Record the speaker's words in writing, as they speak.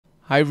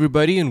Hi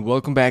everybody and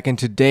welcome back, and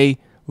today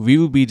we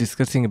will be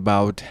discussing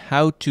about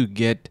how to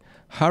get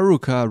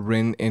Haruka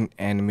Rin in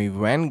anime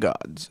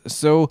Vanguards.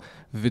 So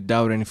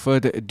without any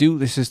further ado,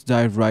 let's just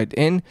dive right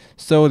in.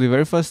 So the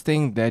very first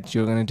thing that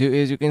you're going to do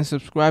is you can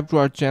subscribe to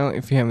our channel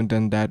if you haven't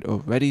done that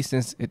already,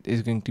 since it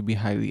is going to be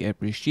highly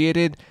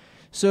appreciated.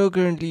 So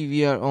currently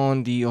we are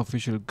on the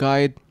official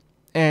guide,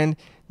 and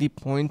the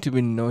point to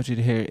be noted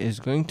here is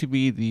going to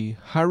be the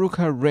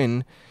Haruka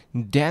Rin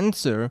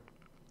Dancer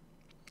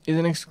is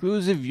an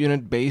exclusive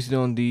unit based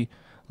on the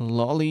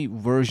lolly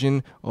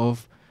version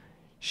of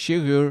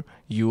Sugar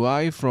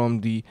UI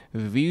from the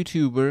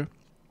VTuber,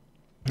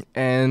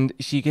 and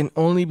she can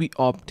only be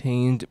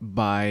obtained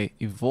by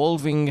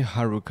evolving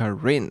Haruka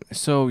Rin.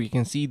 So you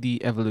can see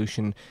the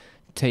evolution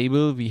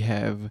table we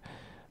have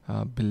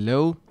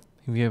below.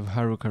 We have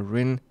Haruka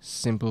Rin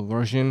simple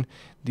version,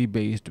 the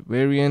based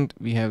variant.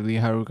 We have the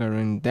Haruka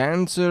Rin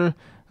Dancer.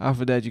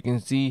 After that, you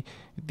can see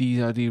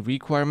these are the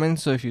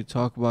requirements. So if you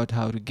talk about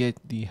how to get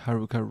the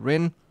Haruka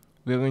Rin,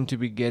 we're going to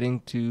be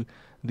getting to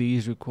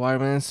these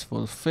requirements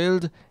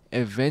fulfilled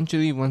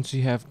eventually once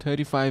you have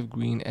 35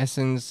 green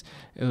essence,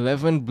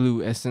 11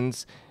 blue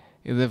essence,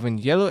 11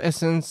 yellow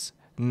essence,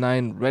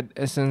 9 red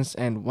essence,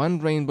 and 1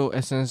 rainbow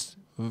essence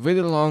with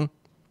along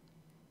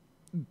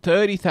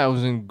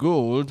 30,000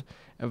 gold.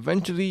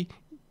 Eventually,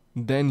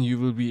 then you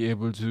will be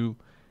able to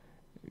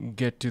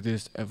get to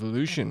this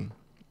evolution.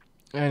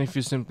 And if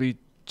you simply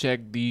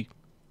check the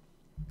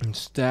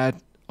stat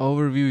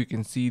overview, you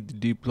can see the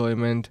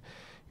deployment.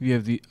 We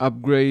have the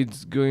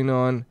upgrades going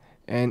on,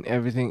 and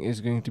everything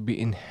is going to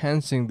be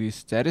enhancing the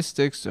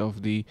statistics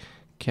of the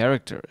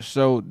character.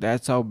 So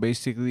that's how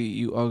basically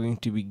you are going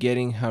to be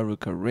getting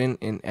Haruka Rin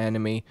in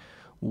anime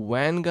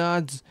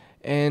Vanguards.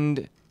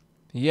 And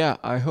yeah,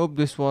 I hope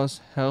this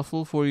was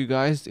helpful for you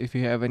guys. If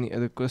you have any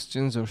other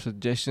questions or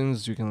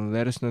suggestions, you can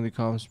let us know in the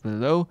comments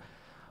below.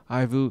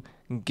 I will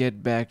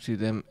get back to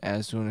them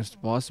as soon as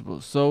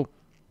possible. So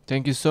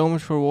thank you so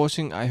much for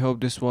watching. I hope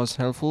this was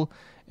helpful.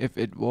 If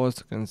it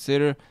was,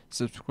 consider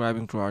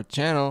subscribing to our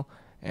channel,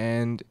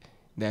 and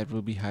that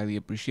will be highly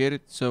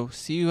appreciated. So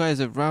see you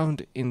guys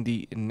around in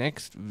the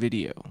next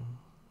video.